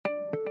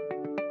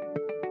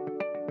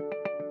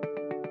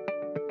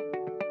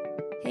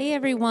Hey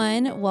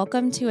everyone,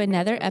 welcome to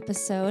another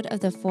episode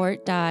of the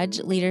Fort Dodge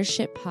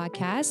Leadership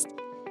Podcast.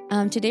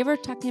 Today we're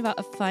talking about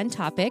a fun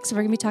topic. So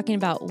we're going to be talking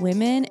about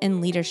women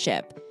in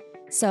leadership.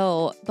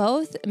 So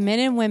both men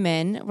and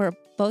women were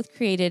both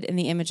created in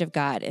the image of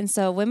God. And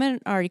so women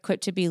are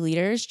equipped to be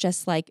leaders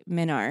just like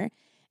men are.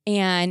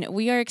 And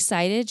we are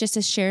excited just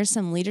to share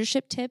some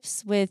leadership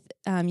tips with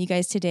you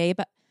guys today.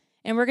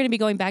 And we're going to be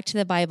going back to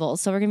the Bible.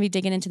 So we're going to be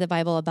digging into the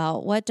Bible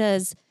about what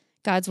does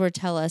God's word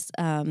tell us,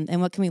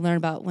 and what can we learn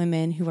about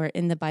women who are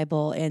in the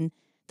Bible and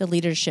the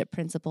leadership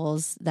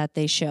principles that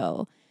they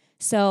show.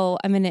 So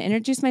I'm going to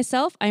introduce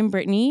myself. I'm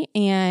Brittany,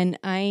 and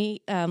I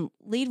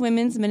lead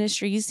women's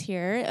ministries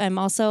here. I'm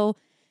also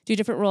do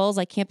different roles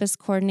like campus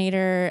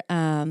coordinator.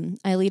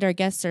 I lead our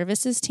guest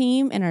services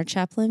team and our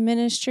chaplain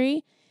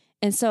ministry.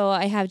 And so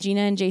I have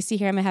Gina and JC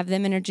here. I'm going to have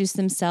them introduce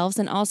themselves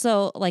and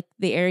also like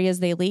the areas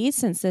they lead,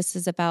 since this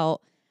is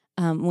about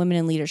women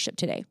in leadership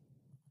today.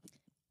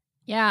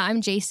 Yeah,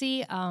 I'm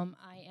JC.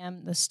 I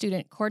am the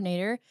student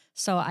coordinator,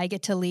 so I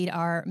get to lead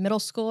our middle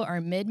school,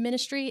 our mid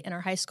ministry, and our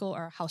high school,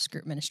 our house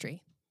group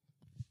ministry.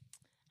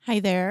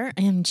 Hi there,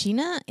 I am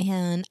Gina,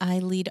 and I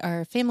lead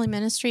our family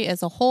ministry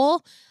as a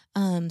whole.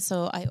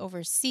 So I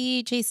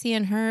oversee JC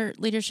and her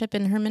leadership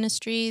in her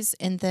ministries,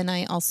 and then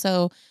I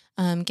also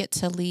get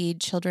to lead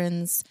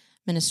children's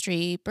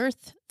ministry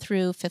birth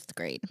through 5th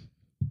grade.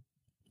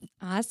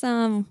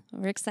 Awesome.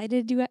 We're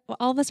excited to do it.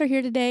 All of us are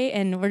here today,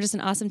 and we're just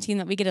an awesome team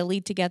that we get to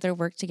lead together,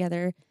 work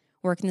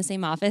in the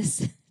same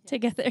office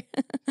together.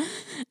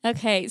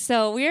 Okay,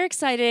 so we're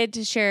excited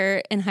to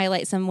share and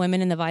highlight some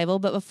women in the Bible.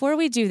 But before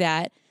we do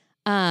that,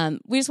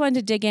 we just wanted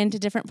to dig into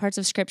different parts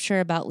of Scripture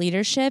about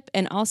leadership.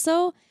 And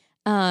also,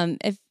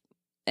 if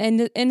in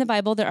the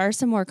Bible, there are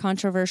some more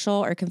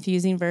controversial or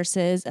confusing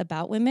verses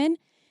about women.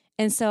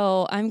 And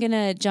so I'm going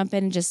to jump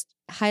in and just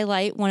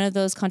highlight one of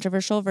those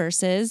controversial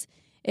verses.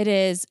 It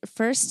is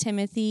 1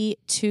 Timothy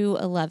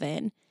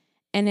 2:11,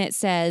 and it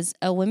says,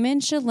 "A woman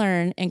should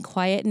learn in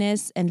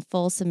quietness and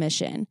full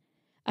submission.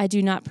 I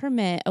do not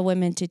permit a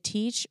woman to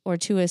teach or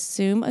to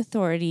assume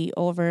authority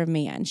over a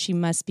man. She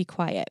must be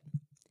quiet."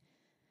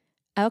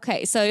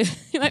 Okay, so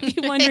you might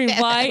be wondering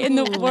why in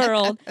the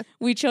world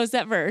we chose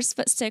that verse,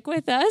 but stick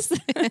with us.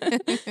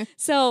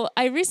 So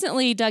I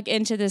recently dug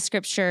into this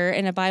scripture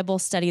in a Bible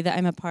study that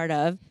I'm a part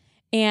of.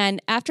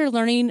 And after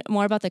learning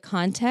more about the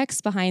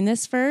context behind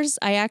this verse,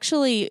 I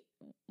actually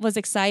was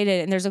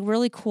excited. And there's a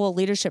really cool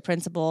leadership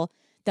principle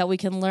that we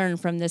can learn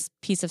from this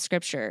piece of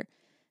scripture.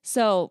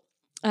 So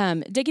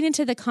digging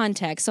into the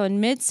context. So in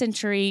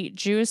mid-century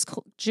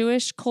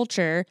Jewish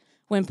culture,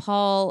 when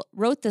Paul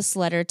wrote this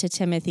letter to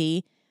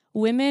Timothy,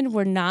 women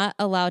were not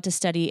allowed to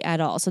study at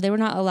all. So they were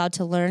not allowed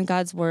to learn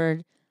God's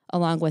word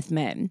along with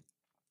men.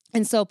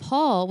 And so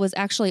Paul was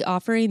actually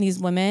offering these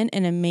women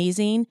an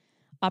amazing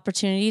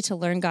opportunity to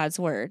learn God's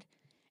word.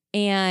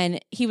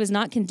 And he was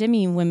not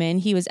condemning women.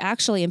 He was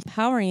actually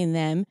empowering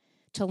them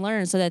to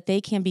learn so that they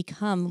can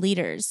become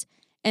leaders.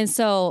 And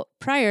so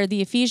prior,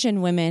 the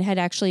Ephesian women had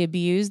actually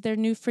abused their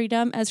new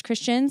freedom as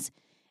Christians.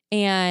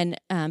 And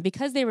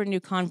because they were new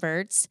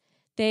converts,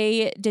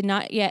 they did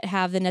not yet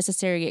have the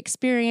necessary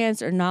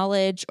experience or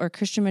knowledge or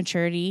Christian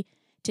maturity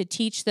to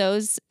teach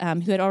those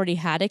who had already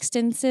had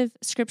extensive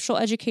scriptural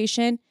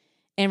education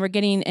and were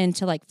getting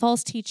into like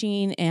false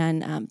teaching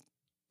and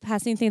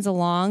passing things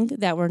along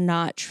that were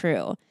not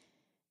true.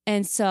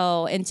 And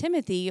so in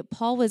Timothy,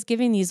 Paul was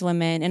giving these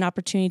women an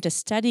opportunity to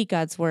study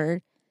God's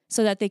word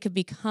so that they could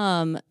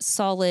become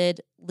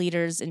solid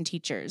leaders and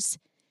teachers.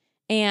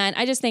 And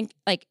I just think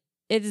like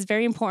it is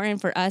very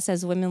important for us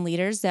as women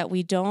leaders that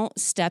we don't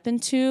step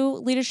into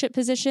leadership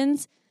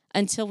positions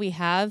until we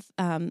have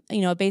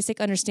a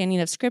basic understanding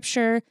of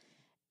scripture,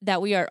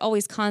 that we are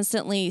always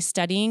constantly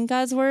studying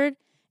God's word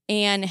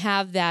and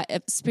have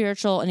that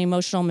spiritual and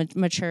emotional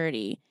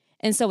maturity.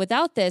 And so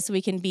without this, we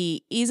can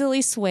be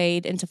easily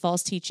swayed into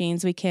false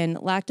teachings. We can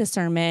lack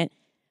discernment.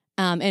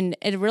 And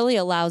it really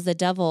allows the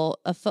devil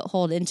a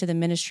foothold into the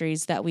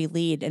ministries that we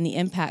lead. And the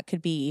impact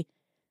could be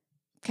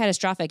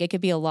catastrophic. It could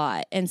be a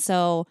lot. And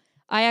so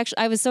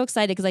I was so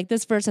excited because like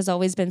this verse has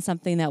always been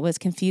something that was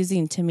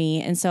confusing to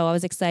me. And so I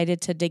was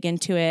excited to dig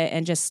into it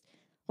and just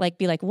like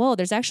be like, whoa,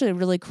 there's actually a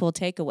really cool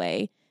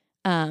takeaway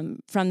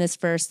from this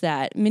verse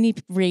that many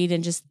read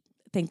and just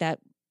think that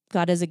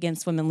God is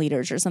against women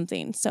leaders or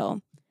something.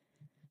 So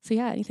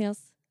yeah, anything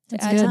else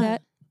to add to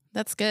that?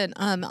 That's good.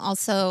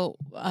 Also,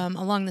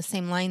 along the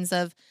same lines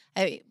of,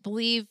 I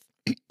believe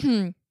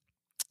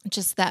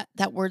just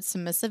that word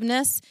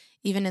submissiveness,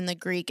 even in the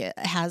Greek, it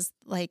has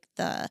like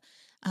the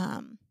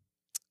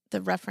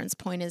reference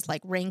point is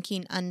like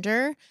ranking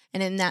under.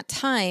 And in that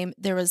time,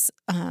 there was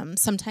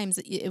sometimes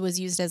it was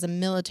used as a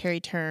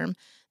military term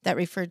that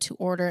referred to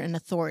order and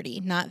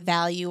authority, not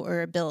value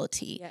or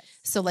ability. Yes.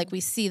 So like we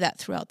see that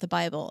throughout the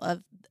Bible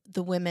of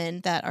the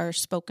women that are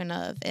spoken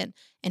of and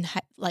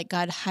like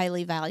God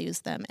highly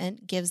values them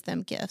and gives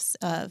them gifts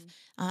of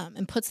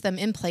and puts them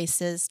in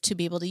places to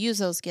be able to use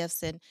those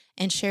gifts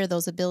and share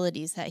those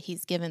abilities that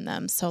he's given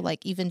them. So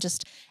like even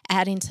just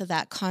adding to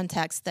that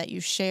context that you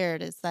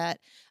shared is that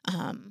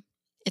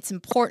it's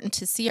important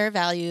to see our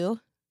value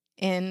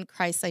in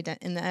Christ's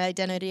in the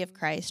identity of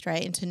Christ,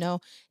 right? And to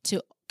know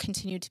to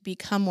continue to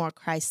become more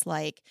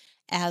Christ-like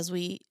as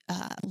we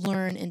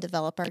learn and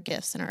develop our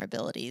gifts and our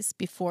abilities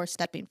before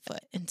stepping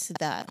foot into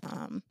that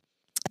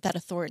that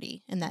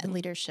authority and that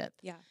leadership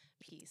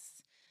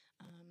piece.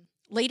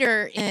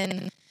 Later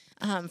in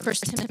 1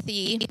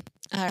 Timothy,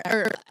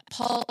 or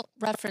Paul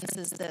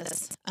references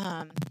this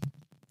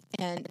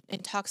and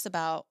talks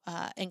about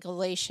in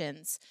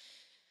Galatians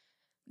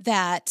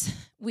that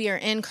we are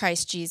in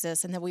Christ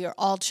Jesus and that we are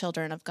all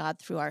children of God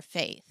through our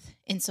faith.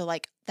 And so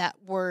like that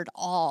word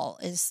all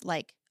is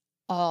like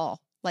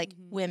all, like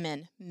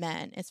women,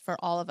 men. It's for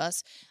all of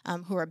us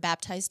who are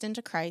baptized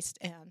into Christ,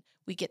 and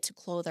we get to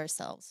clothe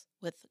ourselves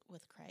with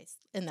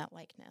Christ in that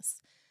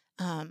likeness.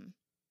 And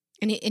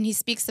he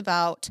speaks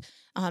about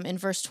in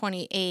verse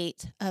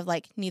 28 of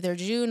like neither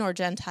Jew nor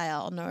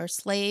Gentile, nor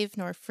slave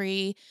nor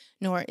free,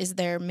 nor is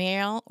there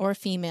male or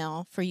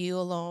female, for you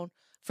alone,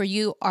 for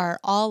you are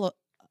all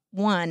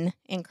one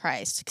in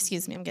Christ.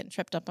 Excuse me, I'm getting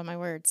tripped up on my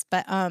words.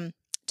 But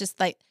just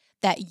like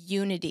that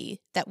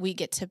unity that we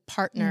get to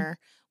partner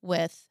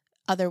with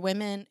other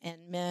women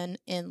and men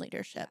in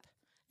leadership,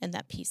 and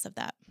that piece of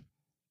that.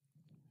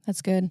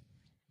 That's good.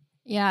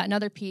 Yeah,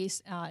 another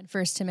piece in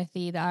 1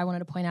 Timothy that I wanted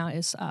to point out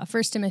is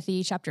 1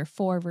 Timothy chapter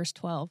 4, verse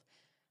 12.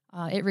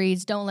 It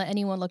reads, "Don't let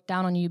anyone look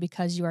down on you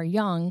because you are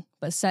young,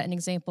 but set an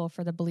example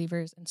for the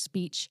believers in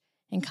speech,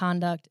 in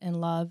conduct, in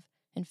love,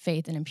 in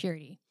faith, and in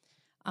purity."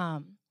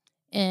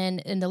 And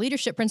in the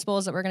leadership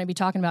principles that we're going to be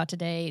talking about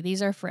today,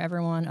 these are for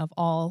everyone of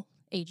all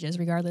ages,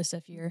 regardless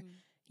if you're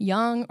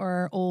young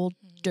or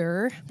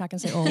older. I'm not going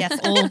to say old, Yes.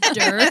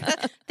 older.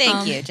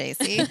 Thank you,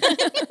 JC.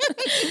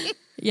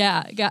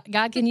 Yeah,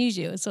 God can use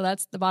you. So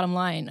that's the bottom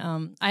line.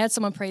 I had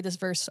someone pray this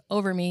verse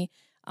over me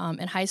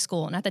in high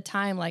school. And at the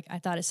time, like I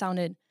thought it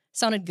sounded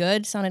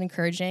good, sounded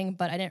encouraging,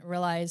 but I didn't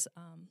realize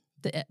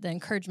the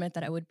encouragement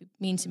that it would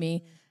mean to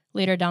me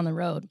later down the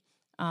road.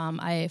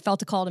 I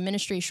felt a call to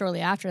ministry shortly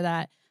after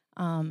that.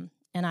 And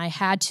I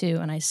had to,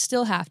 and I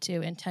still have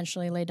to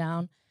intentionally lay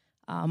down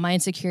my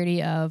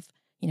insecurity of,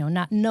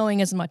 not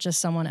knowing as much as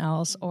someone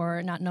else,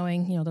 or not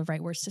knowing, the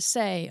right words to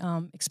say,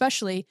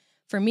 especially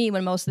for me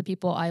when most of the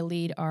people I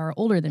lead are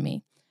older than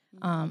me.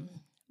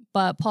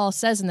 But Paul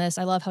says in this,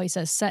 I love how he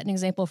says, set an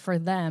example for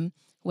them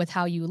with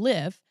how you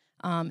live,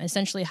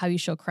 essentially how you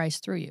show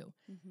Christ through you.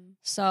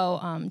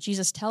 So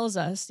Jesus tells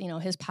us,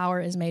 his power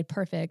is made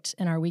perfect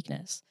in our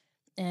weakness.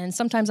 And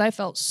sometimes I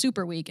felt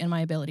super weak in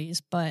my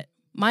abilities, but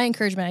my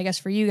encouragement, I guess,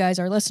 for you guys,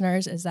 our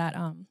listeners, is that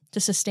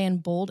just to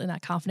stand bold in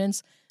that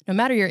confidence, no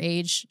matter your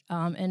age,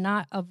 and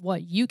not of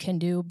what you can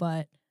do,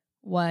 but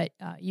what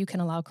you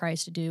can allow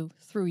Christ to do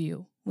through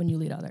you when you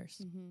lead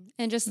others.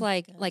 And just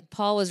like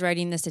Paul was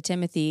writing this to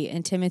Timothy,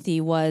 and Timothy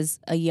was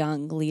a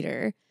young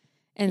leader.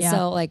 And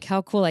so like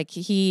how cool, like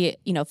he,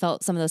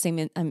 felt some of those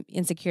same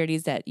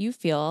insecurities that you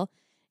feel.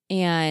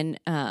 And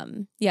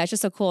it's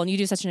just so cool. And you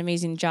do such an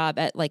amazing job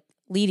at like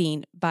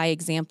leading by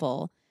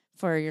example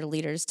for your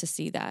leaders to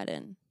see that.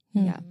 And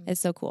it's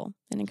so cool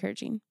and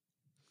encouraging.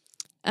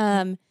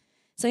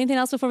 So anything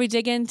else before we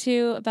dig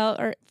into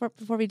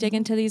before we dig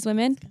into these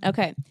women?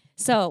 Okay.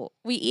 So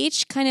we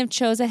each kind of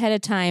chose ahead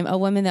of time a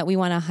woman that we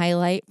want to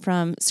highlight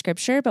from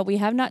scripture, but we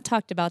have not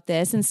talked about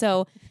this. And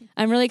so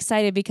I'm really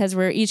excited because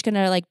we're each going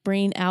to like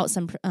bring out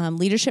some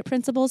leadership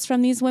principles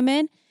from these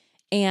women.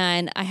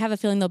 And I have a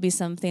feeling there'll be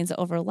some things that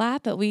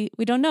overlap, but we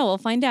don't know. We'll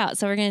find out.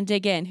 So we're going to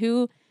dig in.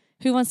 Who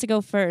wants to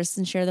go first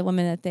and share the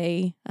woman that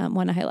they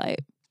want to highlight?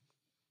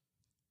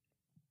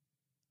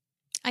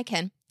 I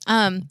can.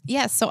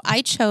 So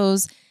I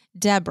chose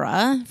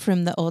Deborah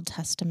from the Old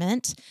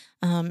Testament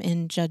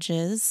in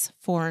Judges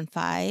 4 and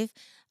 5.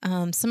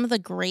 Some of the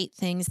great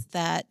things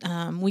that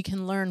we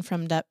can learn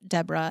from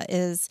Deborah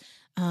is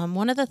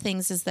one of the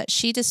things is that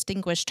she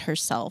distinguished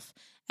herself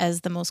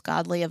as the most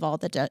godly of all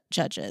the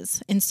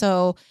judges. And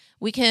so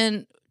we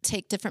can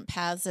take different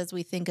paths as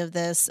we think of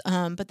this,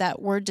 but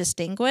that word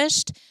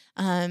distinguished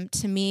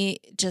to me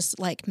just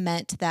like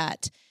meant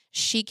that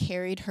she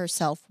carried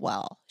herself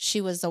well. She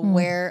was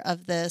aware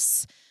of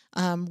this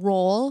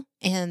role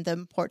and the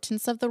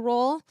importance of the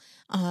role.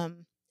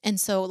 And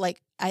so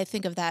like I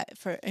think of that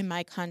in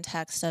my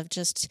context of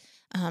just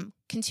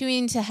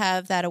continuing to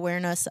have that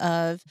awareness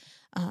of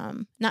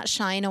not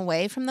shying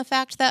away from the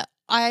fact that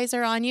eyes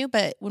are on you,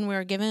 but when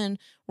we're given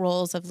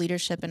roles of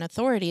leadership and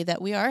authority,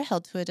 that we are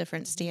held to a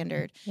different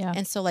standard. Yeah.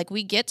 And so like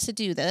we get to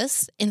do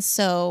this. And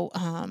so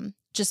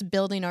just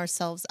building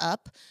ourselves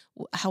up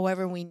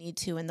however we need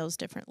to in those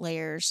different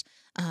layers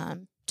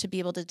to be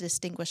able to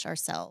distinguish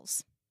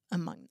ourselves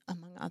among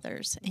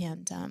others.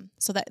 And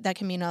so that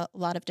can mean a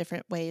lot of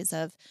different ways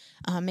of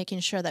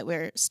making sure that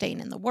we're staying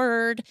in the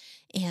Word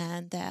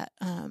and that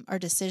our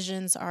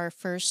decisions are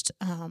first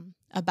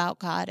about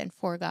God and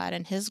for God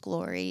and His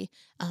glory,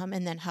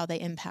 and then how they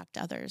impact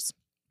others.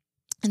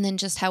 And then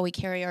just how we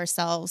carry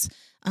ourselves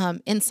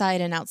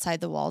inside and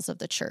outside the walls of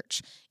the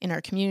church, in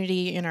our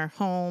community, in our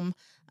home.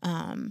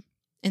 And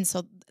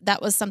so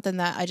that was something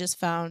that I just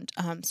found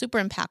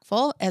super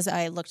impactful as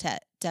I looked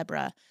at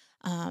Deborah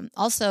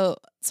Also,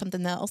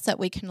 something else that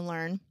we can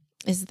learn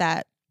is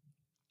that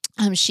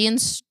she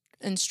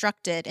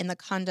instructed in the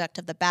conduct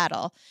of the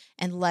battle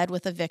and led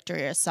with a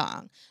victorious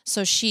song.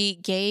 So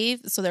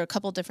there are a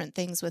couple different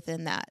things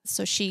within that.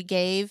 So she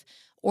gave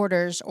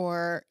orders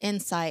or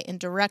insight and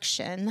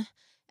direction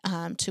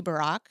to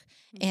Barak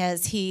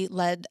as he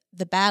led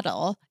the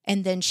battle,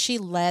 and then she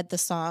led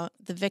the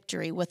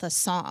victory with a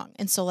song.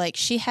 And so like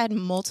she had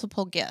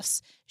multiple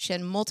gifts, she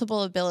had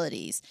multiple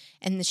abilities,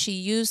 and she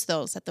used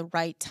those at the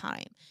right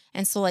time.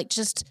 And so like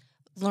just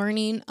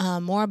learning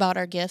more about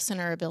our gifts and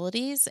our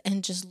abilities,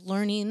 and just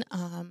learning,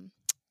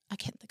 I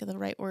can't think of the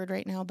right word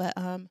right now, but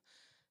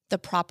the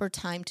proper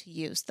time to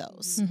use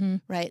those,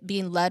 right?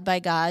 Being led by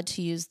God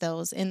to use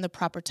those in the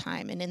proper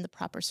time and in the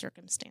proper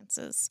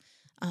circumstances.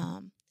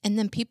 And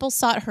then people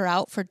sought her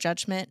out for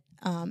judgment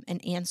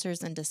and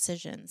answers and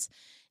decisions.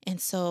 And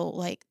so,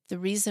 like, we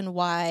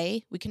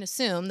can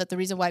assume that the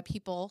reason why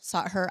people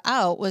sought her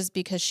out was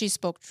because she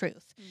spoke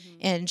truth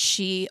and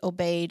she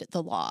obeyed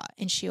the law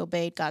and she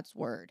obeyed God's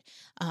word.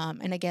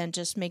 And again,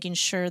 just making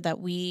sure that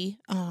we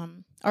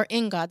are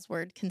in God's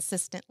word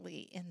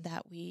consistently and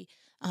that we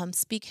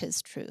speak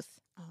his truth,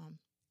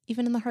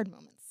 even in the hard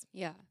moments.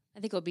 Yeah.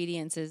 I think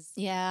obedience is,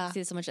 Yeah. I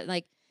see so much,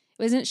 like,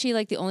 wasn't she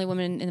like the only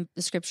woman in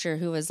the scripture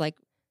who was like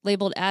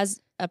labeled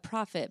as a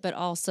prophet, but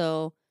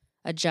also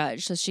a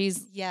judge? So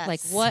she's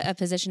like, what a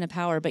position of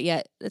power, but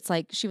yet it's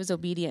like she was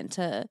obedient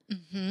to,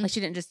 like she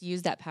didn't just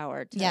use that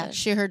power.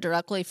 She heard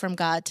directly from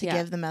God to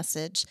give the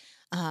message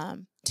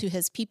to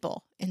his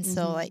people. And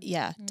so,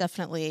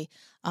 definitely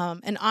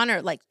an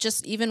honor, like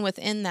just even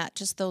within that,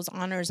 just those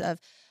honors of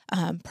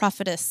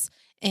prophetess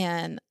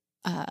and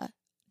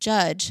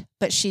judge,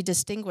 but she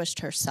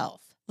distinguished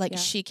herself. Like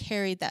she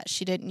carried that.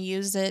 She didn't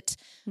use it.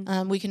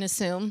 We can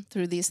assume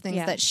through these things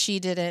that she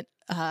didn't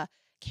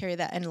carry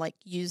that and like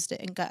used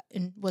it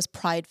and was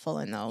prideful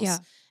in those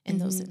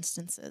those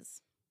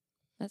instances.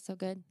 That's so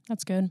good.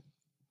 That's good.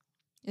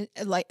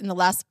 Like, and the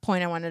last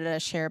point I wanted to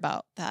share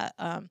about that,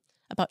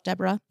 about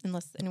Deborah,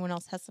 unless anyone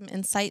else has some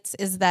insights,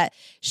 is that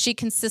she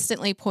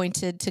consistently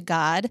pointed to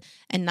God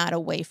and not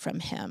away from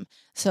him.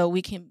 So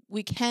we can,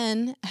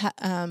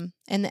 and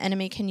the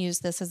enemy can use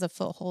this as a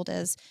foothold,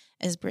 as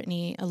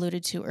Brittany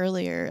alluded to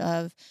earlier,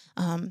 of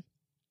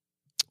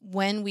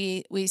when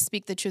we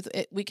speak the truth,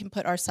 we can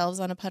put ourselves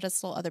on a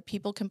pedestal. Other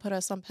people can put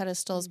us on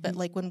pedestals, but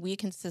like when we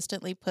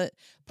consistently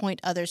point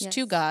others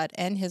to God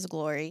and his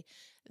glory,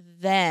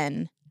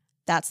 then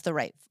that's the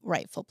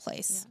rightful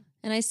place. Yeah.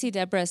 And I see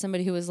Deborah as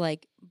somebody who was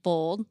like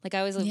bold. Like I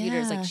always look at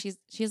leaders, like she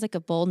has like a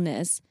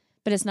boldness,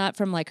 but it's not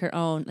from like her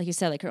own, like you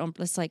said, like her own,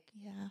 it's like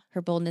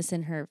her boldness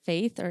in her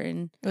faith or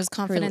in. It was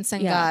confidence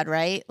in God,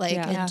 right? Like,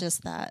 and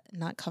just that,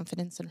 not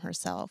confidence in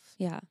herself.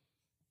 Yeah.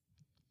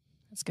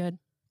 That's good.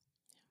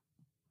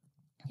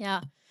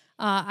 Yeah.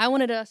 I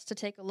wanted us to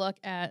take a look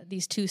at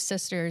these two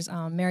sisters,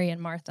 Mary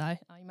and Martha.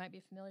 You might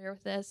be familiar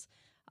with this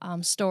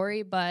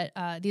story, but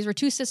these were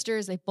two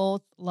sisters. They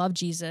both loved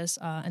Jesus,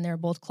 and they were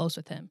both close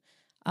with him.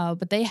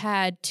 But they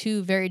had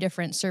two very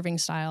different serving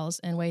styles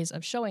and ways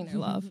of showing their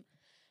love.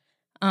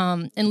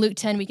 In Luke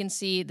 10, we can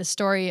see the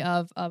story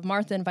of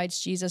Martha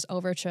invites Jesus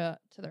over to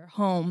their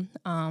home.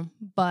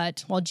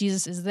 But while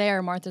Jesus is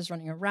there, Martha's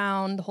running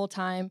around the whole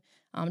time,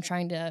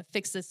 trying to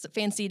fix this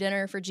fancy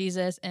dinner for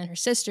Jesus. And her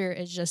sister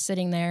is just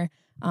sitting there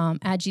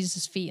at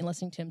Jesus' feet and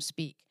listening to him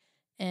speak.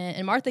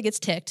 And Martha gets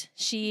ticked.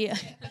 She's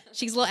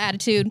a little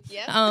attitude.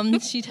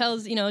 She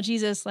tells,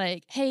 Jesus,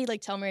 like, hey,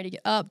 like, tell Mary to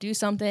get up, do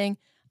something.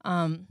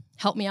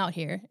 Help me out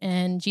here.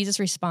 And Jesus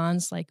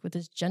responds like with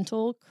this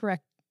gentle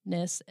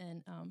correctness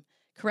and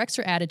corrects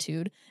her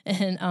attitude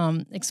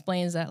and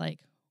explains that like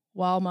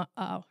while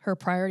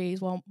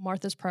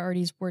Martha's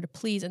priorities were to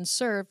please and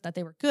serve, that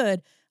they were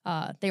good,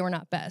 they were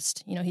not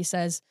best. He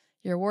says,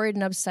 you're worried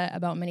and upset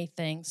about many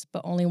things,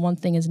 but only one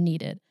thing is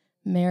needed.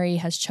 Mary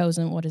has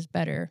chosen what is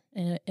better,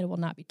 and it will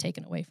not be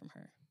taken away from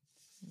her.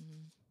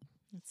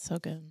 That's so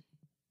good.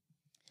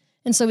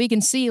 And so we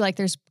can see like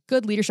there's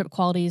good leadership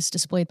qualities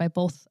displayed by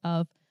both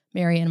of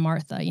Mary and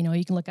Martha. You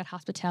can look at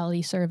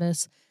hospitality,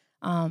 service.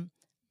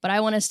 But I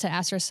want us to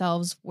ask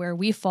ourselves where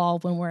we fall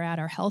when we're at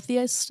our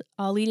healthiest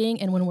leading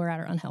and when we're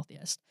at our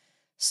unhealthiest.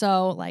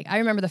 So like I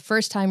remember the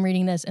first time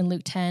reading this in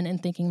Luke 10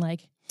 and thinking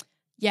like,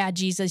 yeah,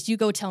 Jesus, you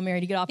go tell Mary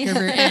to get off your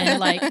river. And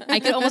like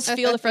I could almost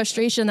feel the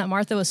frustration that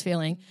Martha was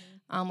feeling.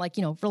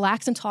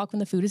 Relax and talk when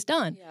the food is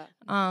done.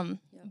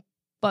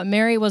 But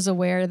Mary was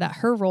aware that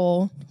her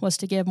role was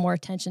to give more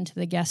attention to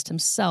the guest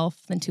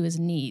himself than to his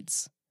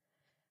needs.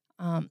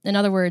 In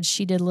other words,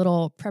 she did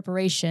little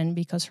preparation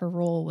because her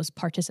role was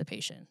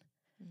participation.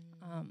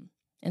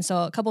 And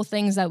so a couple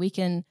things that we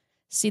can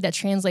see that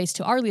translates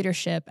to our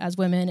leadership as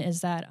women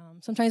is that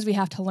sometimes we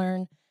have to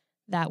learn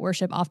that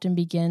worship often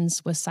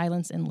begins with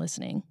silence and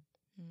listening.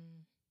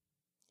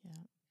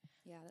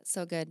 Yeah, that's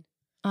so good.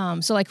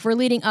 So like if we're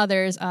leading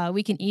others,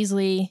 we can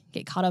easily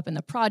get caught up in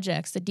the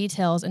projects, the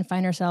details, and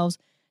find ourselves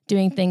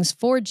doing things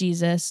for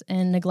Jesus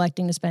and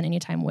neglecting to spend any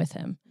time with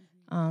him.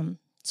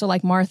 So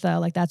like Martha,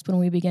 like that's when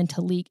we begin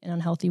to leak in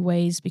unhealthy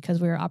ways because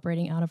we were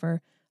operating out of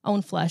our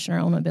own flesh and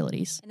our own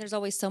abilities. And there's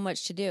always so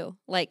much to do.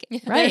 Like,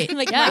 Right.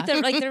 Like, Yeah. Martha,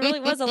 like there really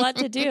was a lot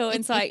to do.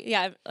 And so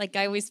I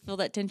always feel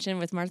that tension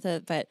with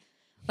Martha, but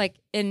like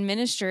in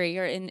ministry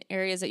or in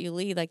areas that you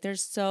lead, like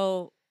there's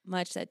so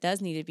much that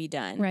does need to be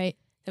done. Right.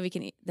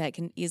 That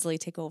can easily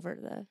take over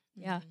the.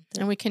 Yeah.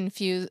 And we can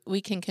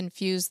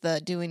confuse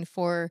the doing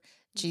for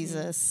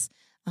Jesus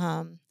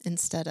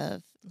instead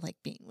of like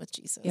being with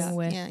Jesus. Yeah.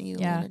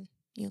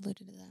 You alluded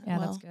to that. Yeah,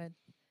 that's good.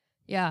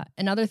 Yeah.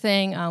 Another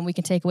thing we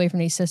can take away from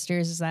these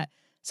sisters is that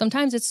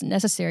sometimes it's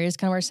necessary, as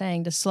kind of we're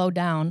saying, to slow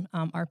down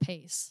our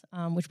pace,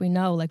 which we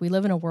know, like we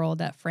live in a world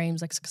that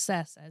frames like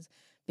success as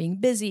being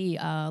busy,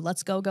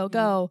 let's go, go,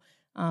 go.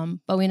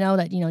 But we know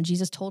that,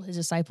 Jesus told his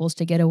disciples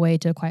to get away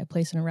to a quiet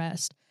place and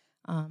rest.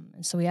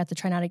 And so we have to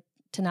try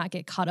to not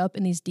get caught up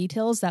in these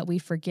details that we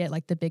forget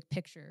like the big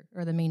picture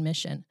or the main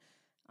mission.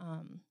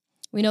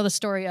 We know the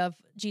story of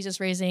Jesus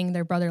raising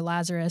their brother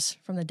Lazarus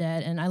from the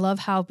dead. And I love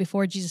how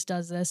before Jesus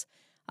does this,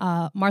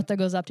 Martha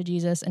goes up to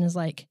Jesus and is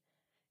like,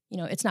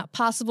 it's not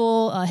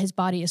possible. His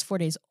body is 4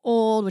 days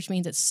old, which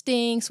means it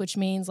stinks, which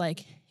means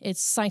like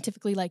it's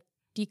scientifically like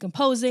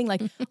decomposing,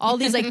 like all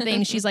these like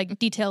things. She's like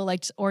detail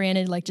like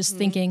oriented, like just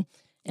thinking.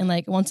 And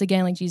like once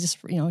again, like Jesus,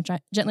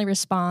 gently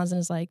responds and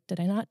is like, did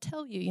I not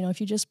tell you, if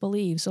you just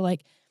believe? So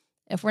like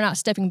if we're not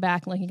stepping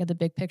back and looking at the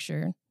big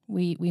picture,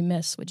 we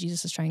miss what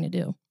Jesus is trying to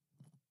do.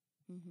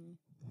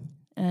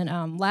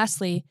 And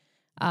lastly,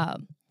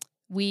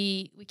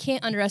 we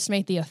can't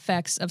underestimate the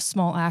effects of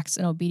small acts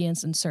in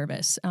obedience and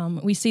service.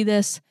 We see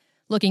this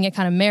looking at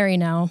kind of Mary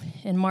now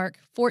in Mark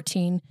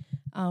 14.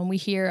 We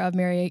hear of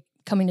Mary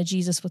coming to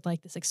Jesus with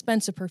like this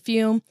expensive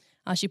perfume.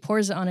 She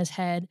pours it on his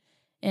head.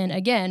 And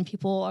again,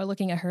 people are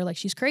looking at her like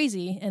she's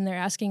crazy and they're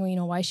asking,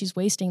 why she's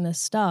wasting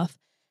this stuff.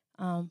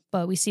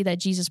 But we see that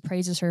Jesus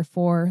praises her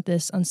for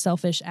this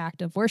unselfish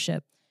act of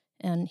worship.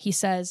 And he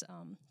says,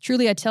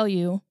 truly, I tell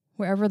you,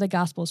 wherever the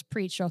gospel is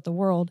preached throughout the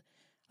world,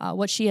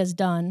 what she has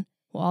done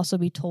will also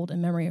be told in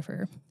memory of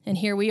her. And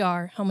here we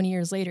are, how many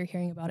years later,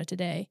 hearing about it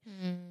today.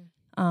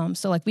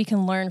 So like we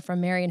can learn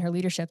from Mary and her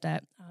leadership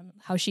that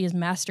how she has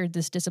mastered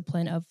this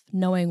discipline of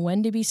knowing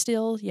when to be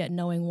still, yet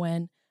knowing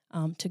when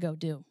to go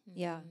do.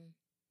 Yeah.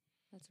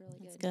 That's really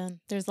good. That's good.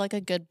 There's like a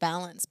good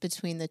balance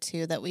between the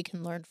two that we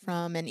can learn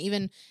from, and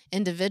even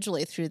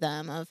individually through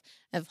them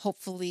of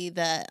hopefully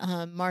that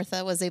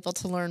Martha was able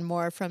to learn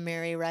more from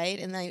Mary, right?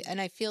 And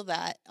I feel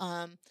that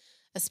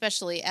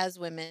especially as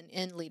women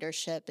in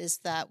leadership is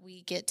that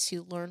we get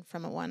to learn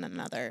from one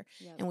another,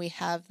 and we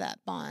have that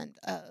bond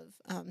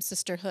of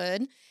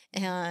sisterhood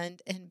and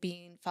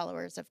being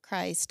followers of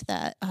Christ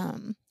that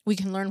we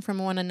can learn from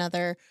one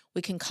another,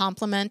 we can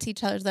complement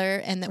each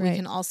other, and that we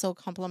can also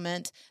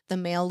complement the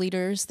male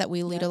leaders that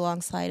we lead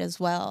alongside as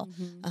well.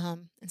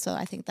 And so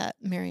I think that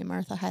Mary and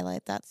Martha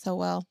highlight that so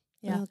well.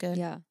 Yeah. Real good.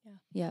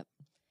 Yeah.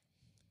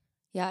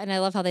 And I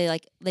love how they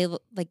like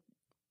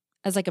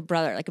as like a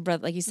brother,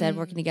 like you said,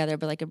 working together,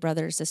 but like a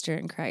brother or sister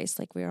in Christ.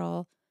 Like we're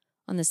all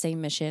on the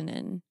same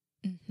mission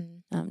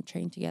and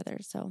trained together.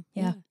 So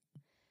yeah.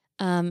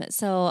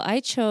 So I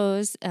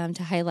chose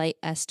to highlight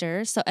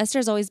Esther. So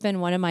Esther's always been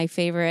one of my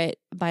favorite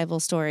Bible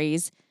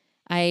stories.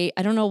 I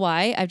don't know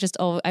why.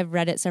 I've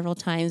read it several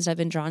times. I've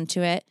been drawn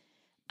to it.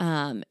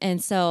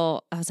 And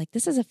so I was like,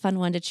 this is a fun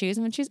one to choose.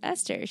 I'm going to choose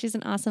Esther. She's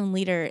an awesome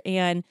leader.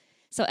 And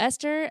so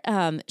Esther,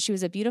 she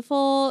was a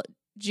beautiful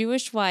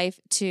Jewish wife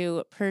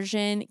to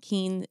Persian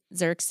King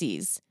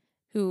Xerxes,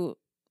 who,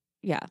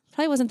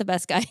 probably wasn't the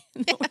best guy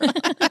in the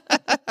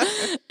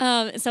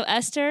world. So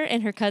Esther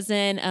and her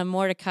cousin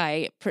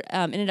Mordecai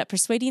ended up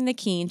persuading the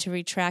king to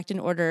retract in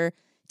order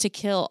to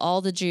kill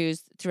all the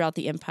Jews throughout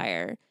the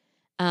empire.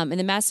 And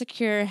the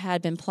massacre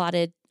had been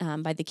plotted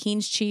by the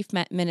king's chief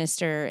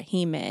minister,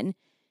 Haman.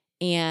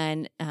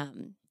 And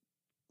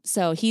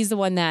so he's the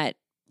one that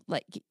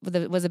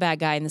was a bad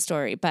guy in the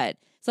story. But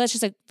so that's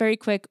just a very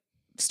quick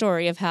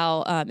story of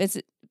how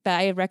but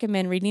I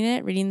recommend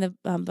reading the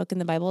book in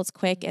the Bible. It's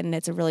quick and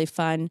it's a really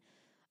fun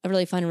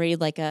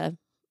read, like a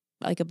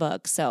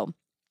book. So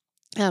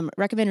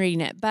recommend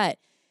reading it. But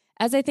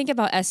as I think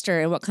about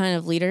Esther and what kind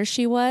of leader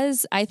she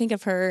was, I think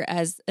of her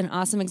as an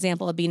awesome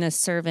example of being a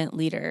servant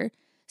leader.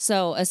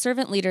 So a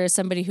servant leader is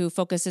somebody who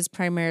focuses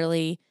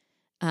primarily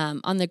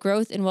on the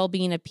growth and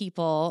well-being of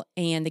people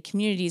and the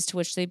communities to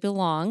which they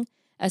belong.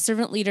 A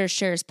servant leader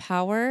shares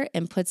power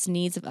and puts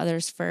needs of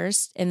others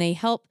first, and they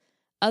help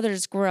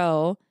others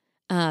grow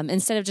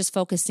instead of just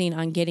focusing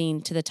on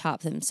getting to the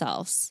top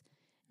themselves.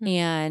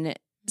 And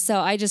so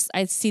I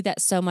see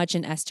that so much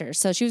in Esther.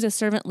 So she was a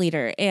servant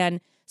leader.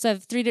 And so I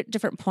have three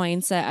different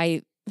points that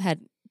I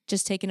had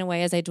just taken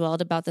away as I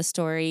dwelled about the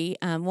story.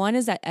 One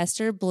is that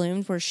Esther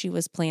bloomed where she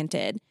was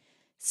planted.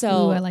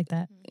 So Ooh, I like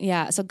that.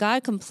 Yeah. So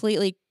God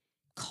completely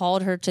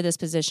called her to this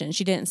position.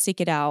 She didn't seek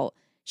it out.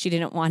 She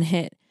didn't want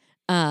it.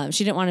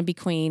 She didn't want to be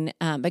queen,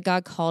 but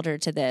God called her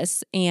to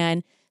this.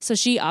 And so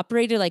she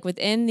operated like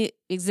within the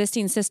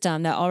existing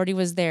system that already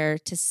was there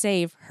to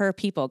save her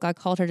people. God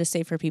called her to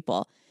save her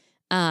people.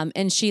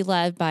 And she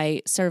led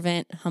by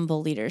servant,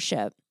 humble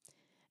leadership.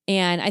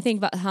 And I think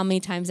about how many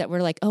times that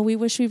we're like, oh, we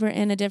wish we were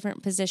in a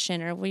different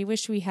position, or we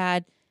wish we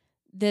had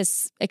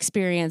this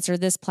experience or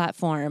this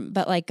platform.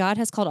 But like God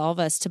has called all of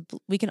us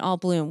we can all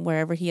bloom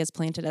wherever he has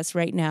planted us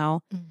right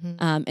now,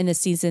 in the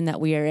season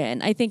that we are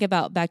in. I think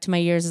about back to my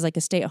years as like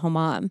a stay-at-home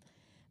mom.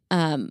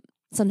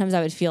 Sometimes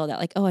I would feel that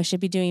like, oh, I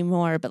should be doing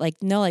more, but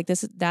like, no, like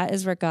that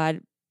is where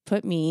God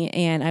put me,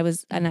 and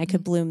I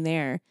could bloom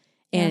there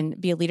and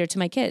be a leader to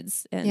my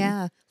kids.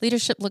 And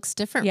leadership looks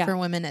different for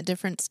women at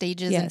different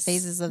stages and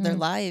phases of their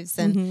lives.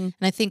 And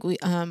I think we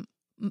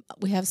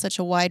have such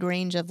a wide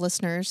range of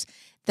listeners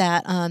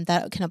that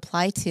that can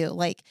apply to.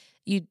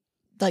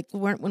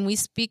 When we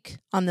speak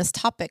on this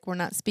topic, we're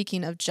not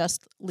speaking of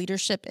just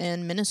leadership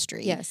in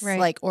ministry,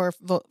 or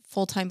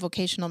full-time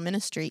vocational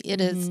ministry. It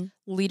is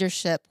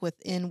leadership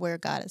within where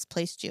God has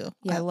placed you.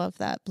 I love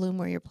that. Bloom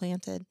where you're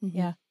planted.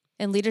 Yeah.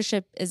 And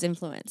leadership is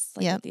influence.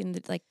 At the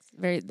end,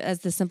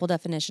 as the simple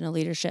definition of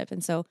leadership.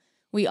 And so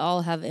we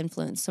all have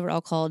influence. So we're all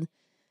called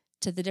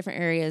to the different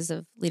areas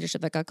of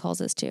leadership that God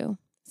calls us to.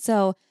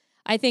 So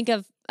I think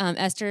of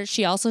Esther.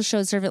 She also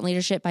showed servant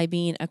leadership by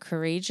being a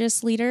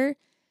courageous leader.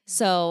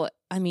 So,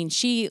 I mean,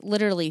 she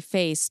literally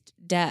faced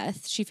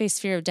death. She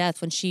faced fear of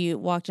death when she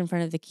walked in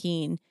front of the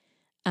king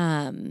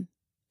to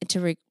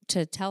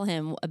tell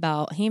him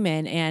about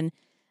Haman. And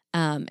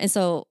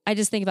so I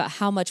just think about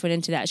how much went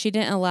into that. She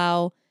didn't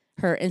allow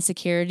her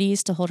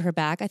insecurities to hold her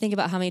back. I think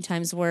about how many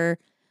times we're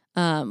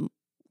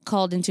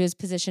called into his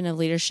position of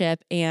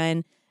leadership,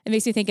 and it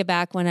makes me think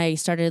back when I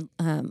started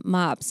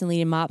MOPS and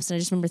leading MOPS, and I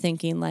just remember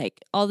thinking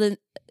like all the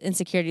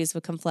insecurities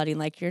would come flooding,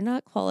 like you're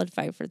not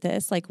qualified for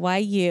this, like why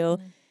you?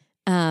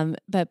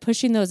 But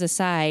pushing those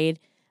aside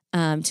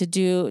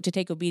to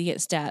take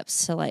obedient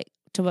steps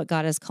to what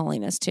God is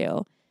calling us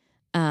to,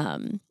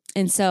 and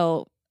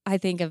so I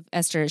think of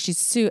Esther.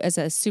 She's as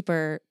a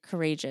super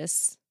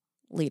courageous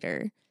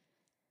leader.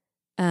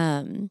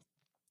 And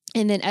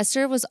then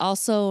Esther was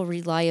also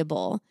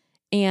reliable.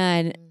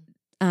 And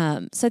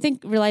so I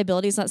think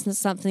reliability is not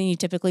something you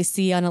typically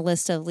see on a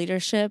list of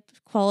leadership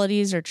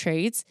qualities or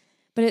traits,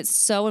 but it's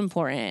so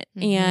important.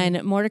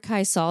 And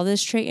Mordecai saw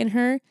this trait in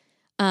her.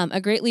 A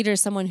great leader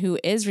is someone who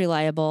is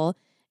reliable,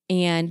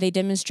 and they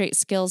demonstrate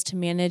skills to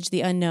manage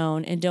the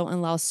unknown and don't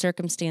allow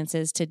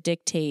circumstances to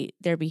dictate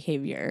their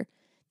behavior.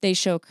 They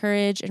show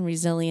courage and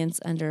resilience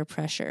under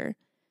pressure.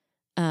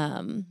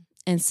 And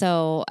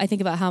so I think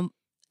about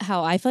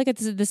how I feel like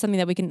this is something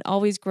that we can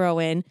always grow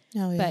in.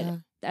 Oh, yeah.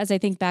 But as I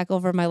think back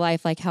over my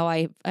life, like how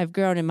I've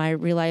grown in my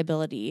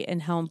reliability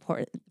and how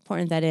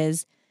important that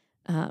is.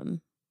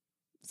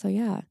 So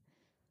yeah.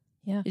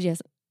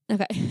 Yes.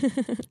 Okay.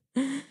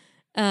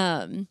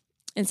 And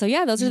so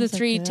yeah, those are the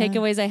three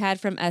takeaways I had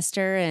from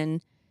Esther,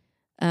 and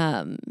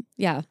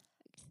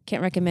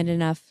can't recommend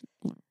enough.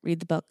 Read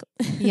the book.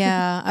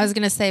 Yeah, I was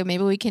going to say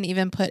maybe we can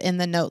even put in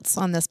the notes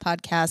on this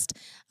podcast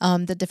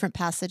the different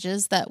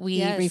passages that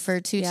we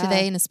referred to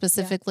today, and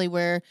specifically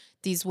where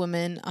these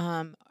women,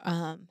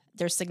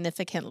 their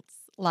significance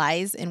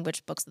lies in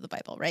which books of the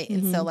Bible, right?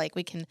 And so like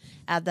we can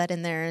add that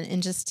in there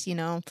and just,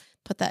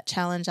 put that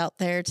challenge out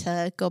there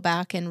to go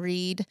back and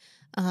read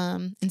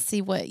and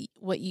see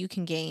what you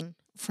can gain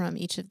from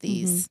each of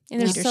these. And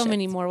there's so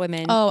many more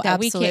women that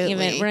we can't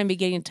even, we're going to be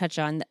getting to touch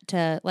on,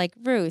 to like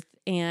Ruth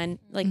and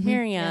like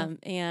Miriam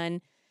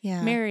and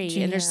Mary,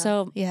 Gina. And there's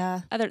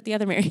the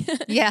other Mary.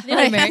 The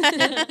other Mary.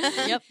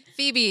 Yep.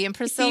 Phoebe and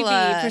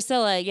Priscilla.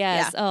 Priscilla,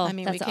 yes. Yeah. Oh, I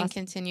mean, we can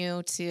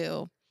continue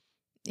to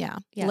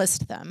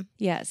list them.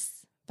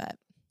 Yes. But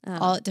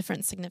all at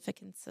different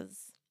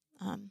significances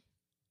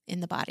in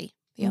the body.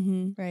 Yep.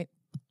 Right.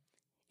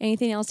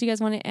 Anything else you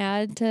guys want to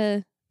add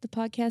to the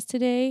podcast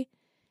today?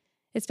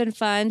 It's been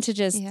fun to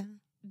just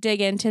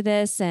dig into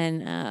this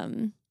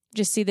and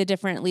just see the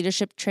different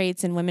leadership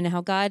traits in women and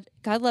how God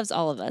loves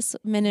all of us,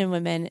 men and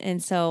women.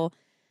 And so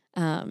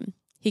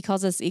he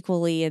calls us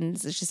equally, and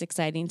it's just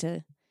exciting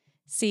to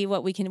see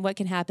what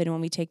can happen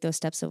when we take those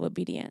steps of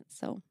obedience.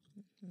 So,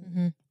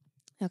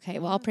 okay,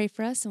 well, I'll pray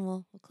for us and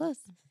we'll close.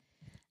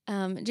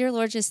 Dear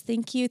Lord, just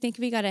thank you. Thank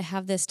you. We got to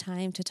have this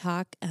time to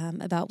talk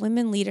about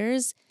women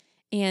leaders.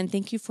 And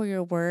thank you for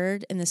your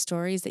word and the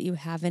stories that you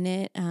have in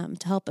it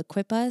to help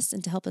equip us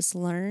and to help us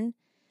learn.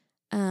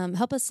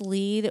 Help us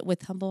lead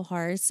with humble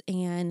hearts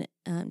and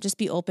just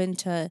be open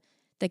to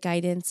the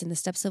guidance and the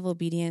steps of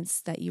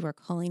obedience that you are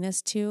calling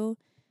us to.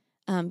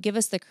 Give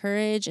us the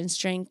courage and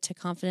strength to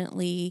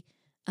confidently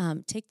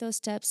take those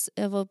steps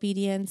of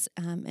obedience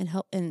and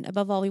help. And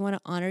above all, we want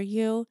to honor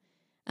you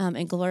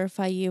and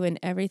glorify you in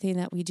everything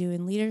that we do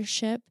in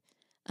leadership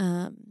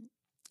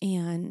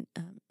and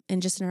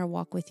just in our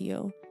walk with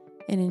you.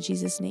 And in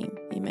Jesus' name,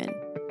 amen.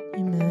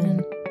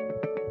 Amen.